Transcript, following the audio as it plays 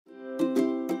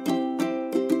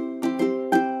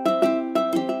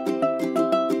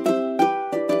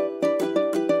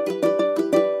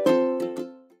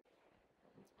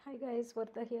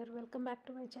Siddhartha here. Welcome back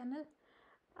to my channel.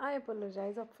 I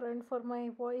apologize upfront for my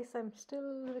voice. I'm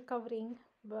still recovering,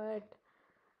 but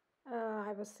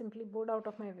I was simply bored out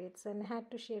of my wits and had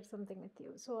to share something with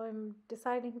you. So I'm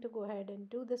deciding to go ahead and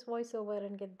do this voiceover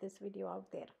and get this video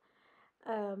out there.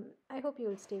 I hope you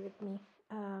will stay with me.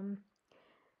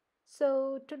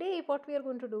 So today what we are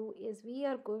going to do is we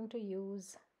are going to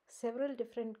use several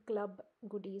different club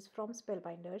goodies from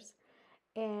Spellbinders,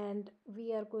 and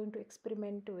we are going to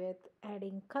experiment with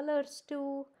adding colors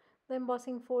to the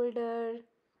embossing folder,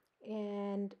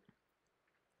 and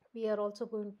we are also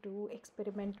going to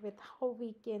experiment with how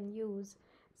we can use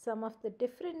some of the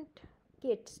different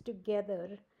kits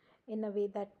together in a way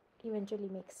that eventually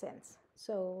makes sense.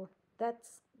 So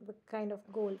that's the kind of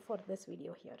goal for this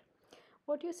video here.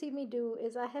 What you see me do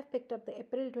is I have picked up the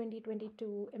April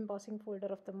 2022 embossing folder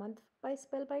of the month by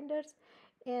Spellbinders,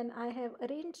 and I have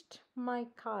arranged my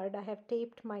card. I have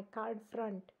taped my card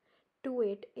front to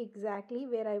it exactly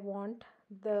where I want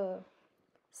the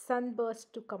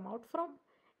sunburst to come out from,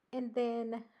 and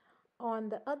then on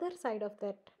the other side of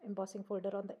that embossing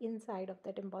folder, on the inside of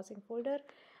that embossing folder,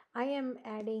 I am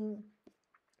adding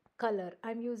color.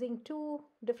 I'm using two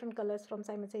different colors from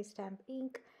Simon Says Stamp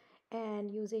ink,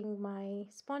 and using my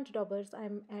sponge daubers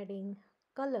I'm adding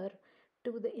color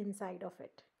to the inside of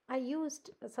it. I used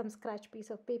some scratch piece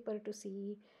of paper to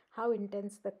see how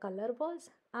intense the color was.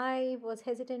 I was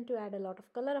hesitant to add a lot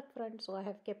of color up front, so I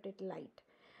have kept it light.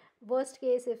 Worst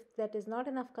case, if that is not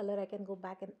enough color, I can go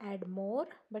back and add more,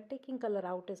 but taking color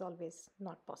out is always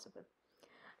not possible.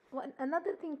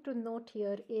 Another thing to note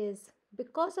here is,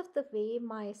 because of the way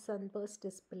my sunburst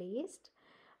is placed,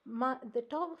 the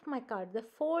top of my card, the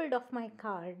fold of my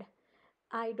card,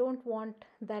 I don't want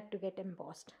that to get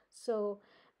embossed. So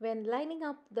when lining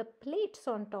up the plates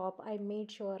on top, I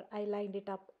made sure I lined it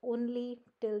up only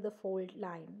till the fold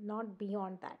line, not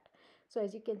beyond that. So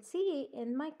as you can see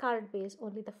in my card base,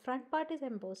 only the front part is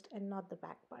embossed and not the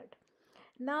back part.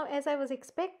 Now, as I was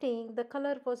expecting, the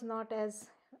color was not as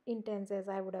intense as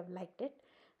I would have liked it.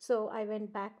 So I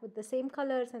went back with the same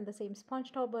colors and the same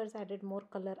sponge daubers, added more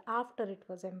color after it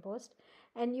was embossed,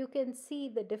 and you can see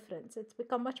the difference. It's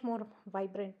become much more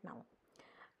vibrant now.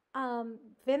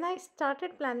 When I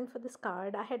started planning for this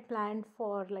card, I had planned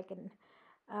for like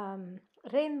an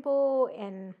rainbow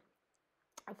and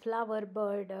a flower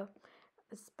bird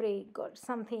sprig or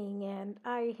something, and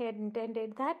I had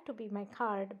intended that to be my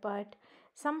card, but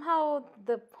somehow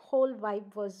the whole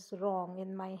vibe was wrong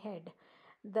in my head.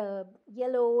 The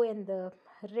yellow and the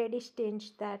reddish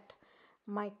tinge that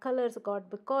my colors got,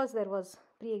 because there was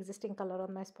pre-existing color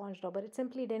on my sponge dauber, it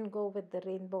simply didn't go with the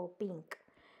rainbow pink.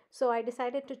 So I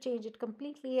decided to change it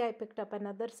completely. I picked up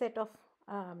another set of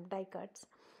die cuts,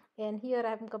 and here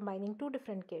I'm combining two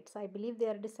different kits. I believe they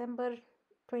are December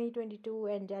 2022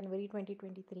 and January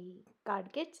 2023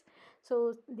 card kits.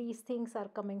 So these things are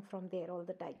coming from there, all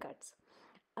the die cuts.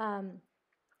 I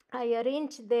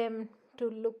arranged them to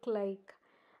look like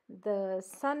the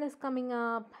sun is coming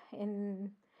up in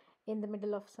the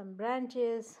middle of some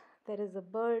branches. There is a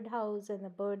bird house and a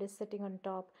bird is sitting on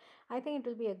top. I think it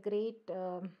will be a great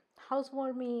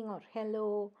housewarming or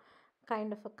hello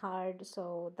kind of a card.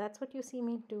 So that's what you see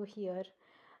me do here.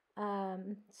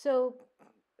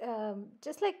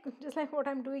 Just like what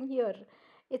I'm doing here,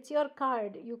 it's your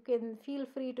card. You can feel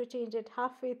free to change it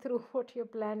halfway through what you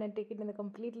plan and take it in a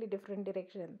completely different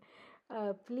direction.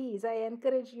 Please, I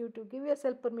encourage you to give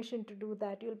yourself permission to do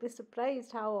that. You'll be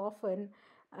surprised how often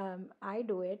I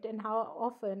do it, and how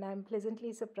often I'm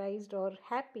pleasantly surprised or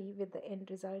happy with the end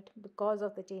result because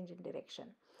of the change in direction.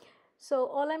 So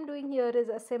all I'm doing here is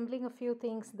assembling a few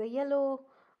things. The yellow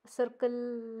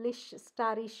circle-ish,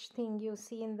 starish thing you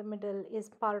see in the middle is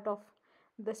part of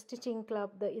the stitching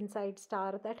club, the inside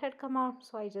star that had come out.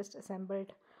 So I just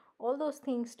assembled all those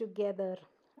things together,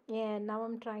 and now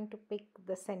I'm trying to pick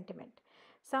the sentiment.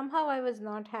 Somehow I was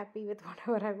not happy with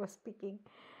whatever I was picking.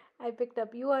 I picked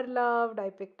up "You Are Loved,"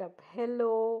 I picked up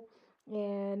 "Hello,"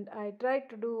 and I tried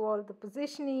to do all the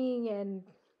positioning and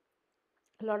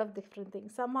a lot of different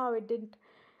things. Somehow it didn't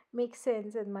make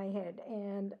sense in my head,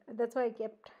 and that's why I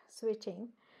kept switching.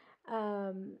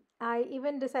 I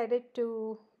even decided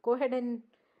to go ahead and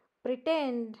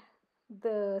pretend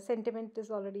the sentiment is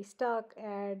already stuck,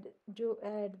 add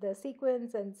the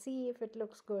sequence and see if it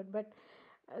looks good, but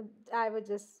I was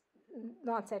just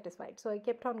not satisfied, so I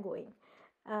kept on going.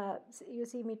 You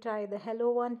see me try the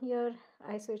hello one here.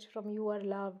 I switched from "You Are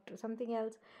Loved" to something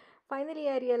else. Finally,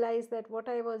 I realized that what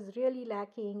I was really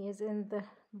lacking is in the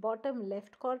bottom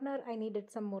left corner. I needed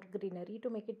some more greenery to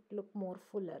make it look more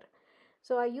fuller.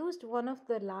 So I used one of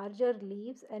the larger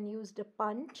leaves and used a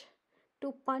punch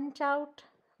to punch out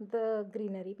the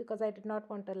greenery because I did not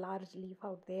want a large leaf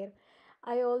out there.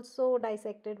 I also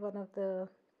dissected one of the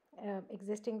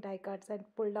existing die cuts and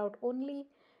pulled out only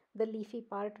the leafy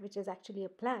part, which is actually a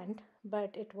plant,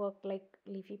 but it worked like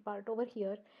leafy part over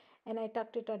here, and I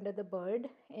tucked it under the bird,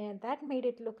 and that made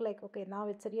it look like, okay, now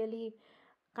it's really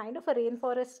kind of a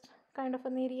rainforest kind of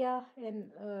an area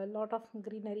and a lot of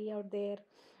greenery out there.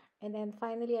 And then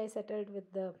finally I settled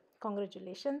with the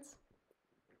congratulations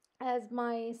as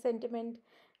my sentiment,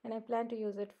 and I plan to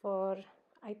use it for,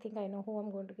 I think I know who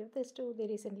I'm going to give this to. They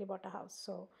recently bought a house,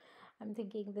 so I'm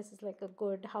thinking this is like a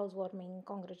good housewarming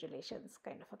congratulations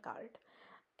kind of a card.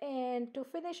 And to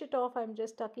finish it off, I'm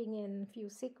just tucking in few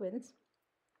sequins.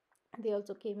 They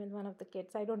also came in one of the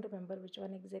kits. I don't remember which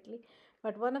one exactly,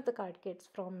 but one of the card kits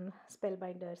from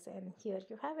Spellbinders. And here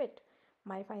you have it,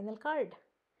 my final card.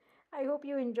 I hope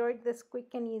you enjoyed this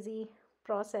quick and easy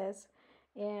process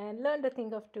and learned a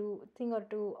thing or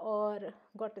two, or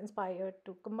got inspired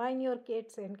to combine your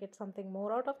kits and get something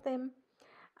more out of them.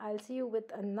 I'll see you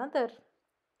with another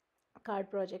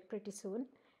card project pretty soon.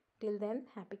 Till then,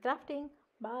 happy crafting.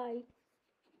 Bye.